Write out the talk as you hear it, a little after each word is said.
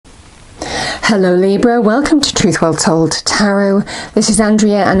Hello Libra, welcome to Truth Well Told Tarot. This is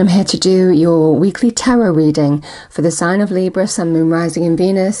Andrea and I'm here to do your weekly tarot reading for the sign of Libra, Sun, Moon, Rising in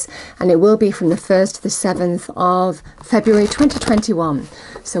Venus, and it will be from the 1st to the 7th of February 2021.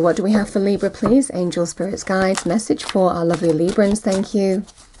 So what do we have for Libra, please? Angel, Spirits, Guides, message for our lovely Librans, thank you.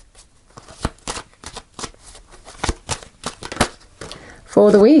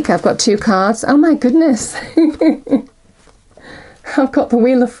 For the week, I've got two cards. Oh my goodness. I've got the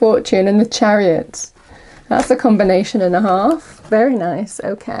Wheel of Fortune and the Chariot. That's a combination and a half. Very nice.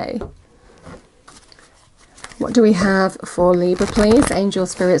 Okay. What do we have for Libra, please? Angel,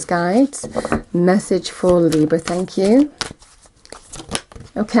 Spirits, Guides. Message for Libra. Thank you.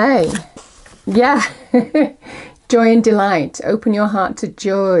 Okay. Yeah. Joy and delight. Open your heart to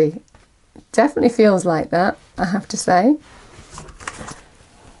joy. Definitely feels like that, I have to say.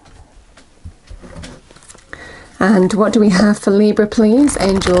 And what do we have for Libra, please?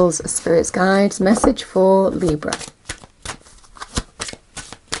 Angels, Spirits, Guides, message for Libra.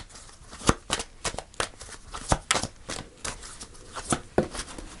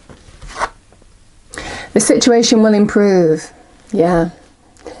 The situation will improve. Yeah.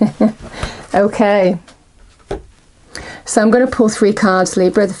 Okay. So I'm going to pull three cards,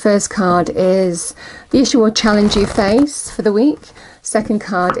 Libra. The first card is the issue or challenge you face for the week. Second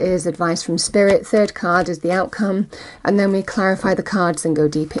card is advice from Spirit. Third card is the outcome. And then we clarify the cards and go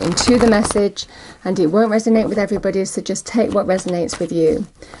deeper into the message. And it won't resonate with everybody, so just take what resonates with you.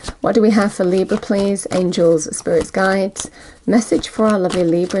 What do we have for Libra, please? Angels, Spirits, Guides. Message for our lovely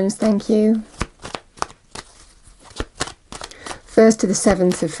Librans, thank you. 1st to the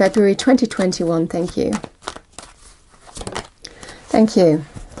 7th of February 2021, thank you. Thank you.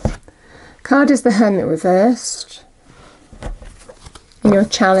 Card is the Hermit reversed. In your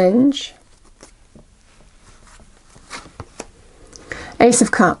challenge, Ace of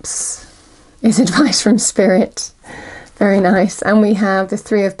Cups is advice from Spirit. Very nice. And we have the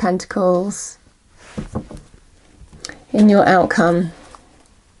Three of Pentacles in your outcome.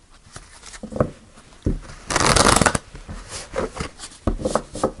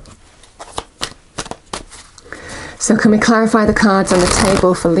 So can we clarify the cards on the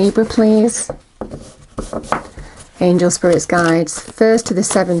table for Libra, please? Angel, Spirits, Guides, 1st to the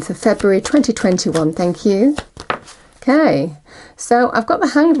 7th of February 2021, thank you. Okay, so I've got the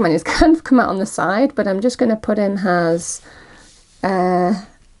Hanged Man. He's kind of come out on the side, but I'm just going to put him as, yeah,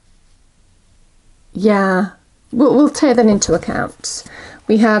 we'll take that into account.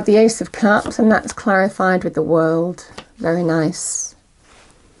 We have the Ace of Cups, and that's clarified with the World. Very nice.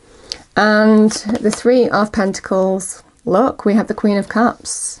 And the Three of Pentacles. Look, we have the Queen of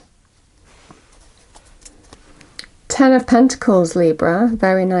Cups. 10 of Pentacles, Libra.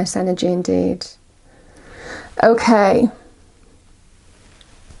 Very nice energy indeed. Okay.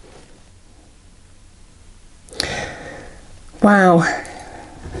 Wow.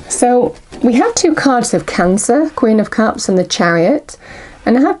 So we have two cards of Cancer, Queen of Cups and the Chariot.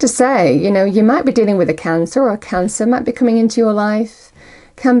 And I have to say, you know, you might be dealing with a Cancer, or a Cancer might be coming into your life.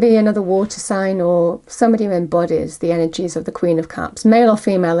 Can be another water sign or somebody who embodies the energies of the Queen of Cups. Male or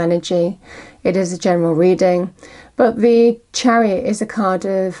female energy. It is a general reading. But the Chariot is a card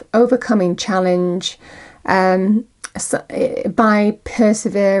of overcoming challenge by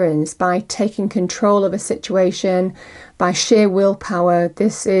perseverance, by taking control of a situation, by sheer willpower.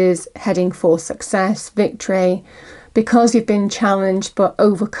 This is heading for success, victory, because you've been challenged but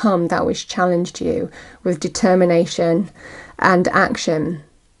overcome that which challenged you with determination and action.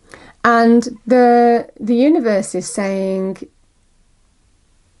 And the universe is saying,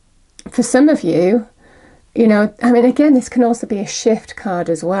 for some of you, you know, I mean, again, this can also be a shift card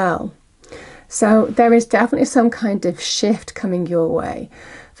as well. So there is definitely some kind of shift coming your way.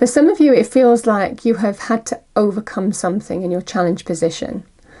 For some of you, it feels like you have had to overcome something in your challenge position.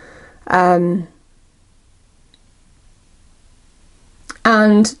 And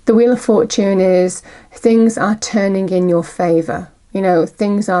the Wheel of Fortune is things are turning in your favour. You know,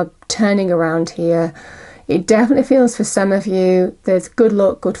 things are turning around here. It definitely feels for some of you there's good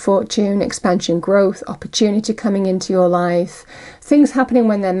luck, good fortune, expansion, growth, opportunity coming into your life. Things happening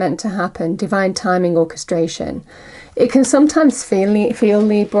when they're meant to happen, divine timing, orchestration. It can sometimes feel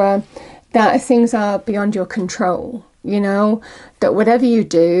Libra, that things are beyond your control. You know, that whatever you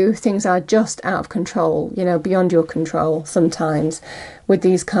do, things are just out of control, you know, beyond your control sometimes with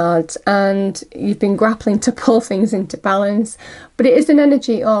these cards. And you've been grappling to pull things into balance. But it is an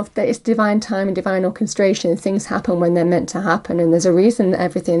energy of that it's divine time and divine orchestration. Things happen when they're meant to happen. And there's a reason that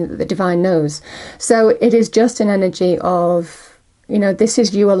everything that the divine knows. So it is just an energy of, You know, this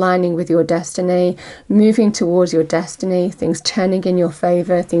is you aligning with your destiny, moving towards your destiny, things turning in your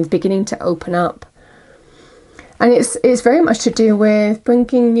favor, things beginning to open up. And it's very much to do with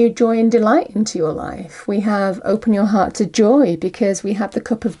bringing new joy and delight into your life. We have open your heart to joy because we have the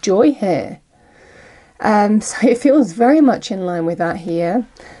cup of joy here. So it feels very much in line with that here.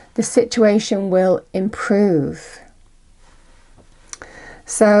 The situation will improve.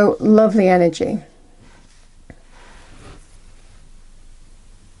 So lovely energy.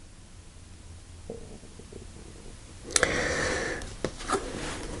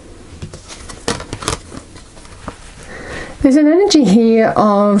 There's an energy here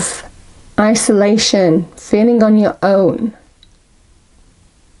of isolation, feeling on your own.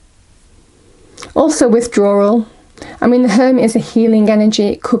 Also withdrawal. I mean, the Hermit is a healing energy.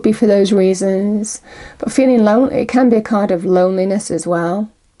 It could be for those reasons. But feeling lonely, it can be a card of loneliness as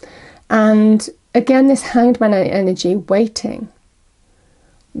well. And again, this Hanged Man energy, waiting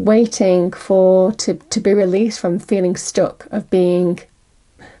for to be released from feeling stuck, of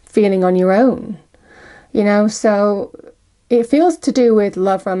feeling on your own. You know, so it feels to do with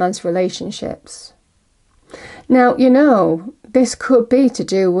love, romance, relationships. Now, you know, this could be to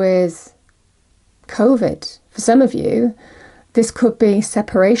do with COVID. For some of you, this could be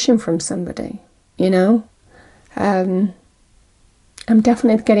separation from somebody, you know. I'm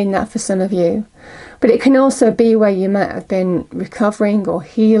definitely getting that for some of you. But it can also be where you might have been recovering or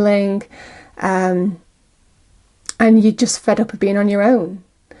healing, and you're just fed up of being on your own.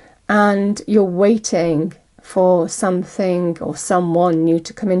 And you're waiting for something or someone new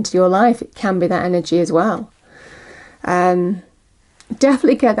to come into your life. It can be that energy as well.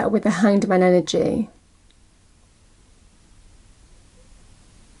 Definitely get that with the Hanged Man energy.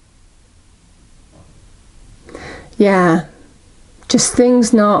 Yeah, just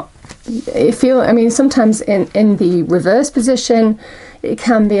things not, I mean, sometimes in the reverse position, it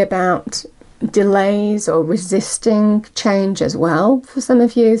can be about delays or resisting change as well for some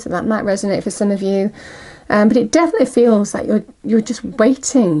of you, so that might resonate for some of you. But it definitely feels like you're just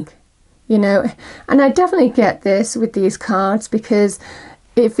waiting, you know. And I definitely get this with these cards because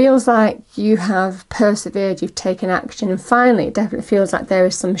it feels like you have persevered, you've taken action, and finally it definitely feels like there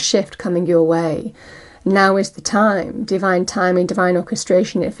is some shift coming your way. Now is the time, divine timing, divine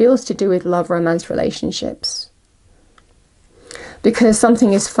orchestration. It feels to do with love, romance, relationships. Because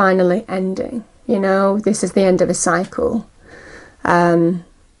something is finally ending, you know, this is the end of a cycle.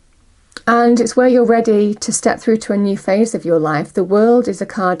 And it's where you're ready to step through to a new phase of your life. The World is a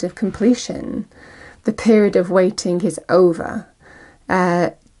card of completion. The period of waiting is over.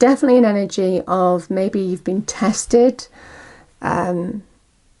 Definitely an energy of maybe you've been tested.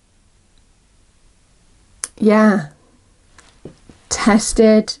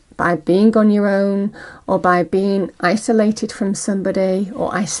 Tested by being on your own or by being isolated from somebody,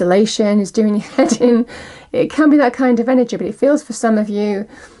 or isolation is doing your head in. It can be that kind of energy, but it feels for some of you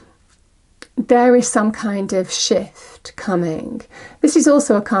there is some kind of shift coming. This is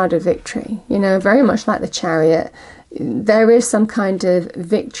also a card of victory, you know, very much like the Chariot. There is some kind of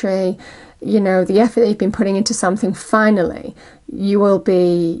victory, you know, the effort that you've been putting into something, finally you will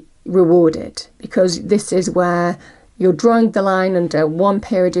be rewarded, because this is where you're drawing the line under one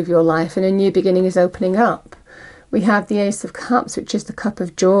period of your life and a new beginning is opening up. We have the Ace of Cups, which is the cup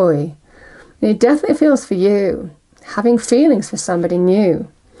of joy. And it definitely feels for you having feelings for somebody new,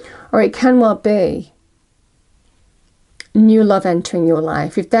 or it can well be new love entering your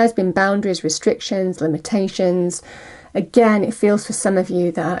life. If there's been boundaries, restrictions, limitations, again, it feels for some of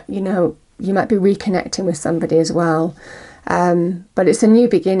you that, you know, you might be reconnecting with somebody as well. But it's a new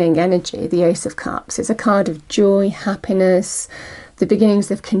beginning energy, the Ace of Cups. It's a card of joy, happiness, the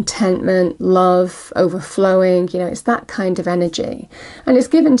beginnings of contentment, love, overflowing. You know, it's that kind of energy. And it's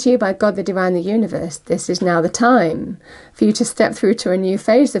given to you by God, the divine, the universe. This is now the time for you to step through to a new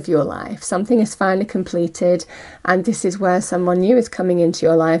phase of your life. Something is finally completed, and this is where someone new is coming into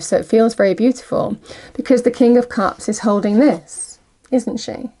your life. So it feels very beautiful, because the King of Cups is holding this, isn't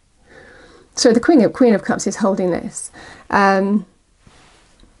she? So the Queen of Cups is holding this. And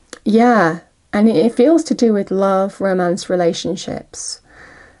it feels to do with love, romance, relationships.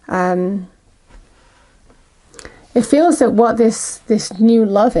 It feels that what this new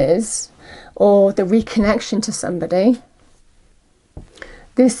love is, or the reconnection to somebody,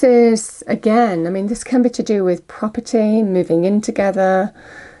 this is, again, I mean, this can be to do with property, moving in together.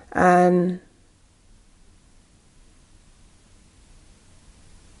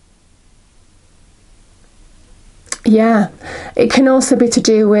 It can also be to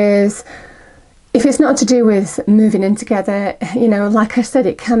do with If it's not to do with moving in together, you know, like I said,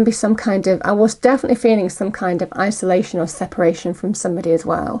 it can be some kind of, I was definitely feeling some kind of isolation or separation from somebody as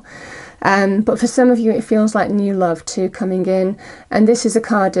well. But for some of you, it feels like new love too coming in. And this is a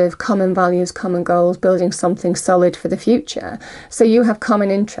card of common values, common goals, building something solid for the future. So you have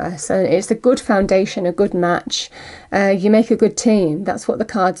common interests, and it's a good foundation, a good match. You make a good team. That's what the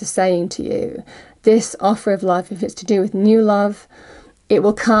cards are saying to you. This offer of love, if it's to do with new love, it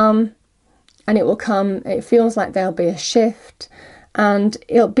will come. And it will come, it feels like there'll be a shift, and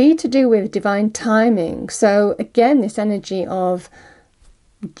it'll be to do with divine timing. So again, this energy of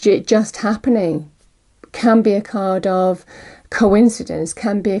just happening can be a card of coincidence,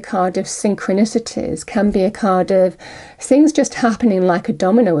 can be a card of synchronicities, can be a card of things just happening like a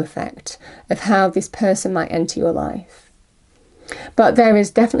domino effect of how this person might enter your life. But there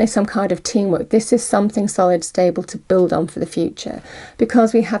is definitely some kind of teamwork. This is something solid, stable to build on for the future,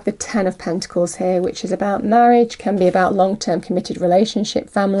 because we have the 10 of Pentacles here, which is about marriage, can be about long-term committed relationship,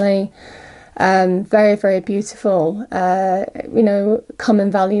 family. Very, very beautiful, you know, common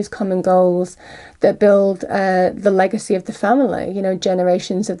values, common goals that build the legacy of the family, you know,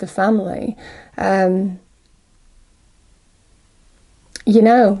 generations of the family. You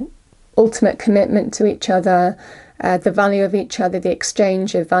know, ultimate commitment to each other. The value of each other, the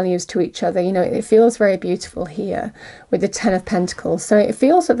exchange of values to each other. You know, it feels very beautiful here with the 10 of Pentacles. So it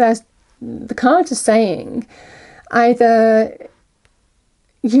feels that there's, the cards are saying either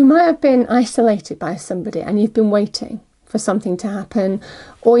you might have been isolated by somebody and you've been waiting for something to happen,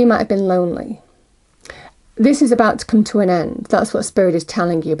 or you might have been lonely. This is about to come to an end. That's what Spirit is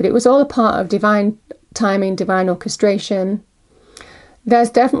telling you. But it was all a part of divine timing, divine orchestration. There's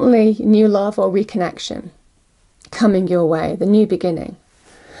definitely new love or reconnection coming your way, the new beginning.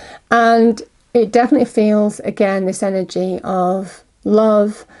 And it definitely feels, again, this energy of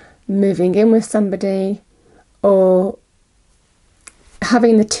love, moving in with somebody, or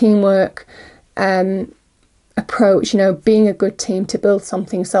having the teamwork approach, you know, being a good team to build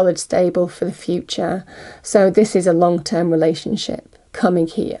something solid, stable for the future. So this is a long-term relationship coming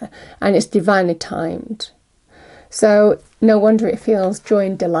here, and it's divinely timed. So no wonder it feels joy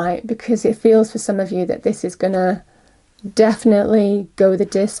and delight, because it feels for some of you that this is going to definitely go the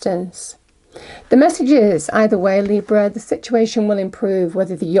distance. The message is, either way, Libra, the situation will improve,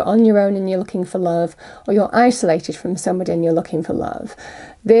 whether you're on your own and you're looking for love, or you're isolated from somebody and you're looking for love.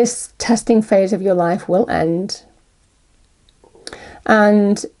 This testing phase of your life will end.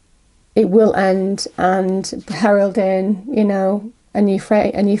 And it will end and herald in, you know, a new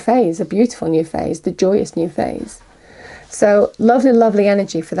phase, a beautiful new phase, the joyous new phase. So lovely, lovely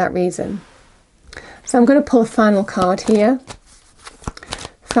energy for that reason. So I'm going to pull a final card here.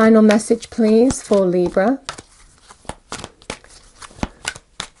 Final message, please, for Libra.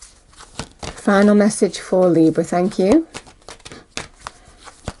 Final message for Libra, thank you.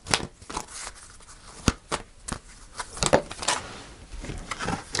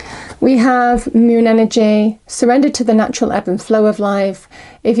 We have moon energy, surrender to the natural ebb and flow of life.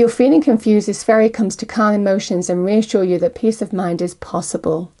 If you're feeling confused, this fairy comes to calm emotions and reassure you that peace of mind is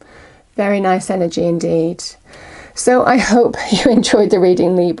possible. Very nice energy indeed. So I hope you enjoyed the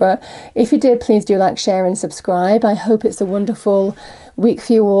reading, Libra. If you did, please do like, share and subscribe. I hope it's a wonderful week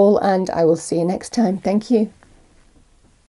for you all, and I will see you next time. Thank you.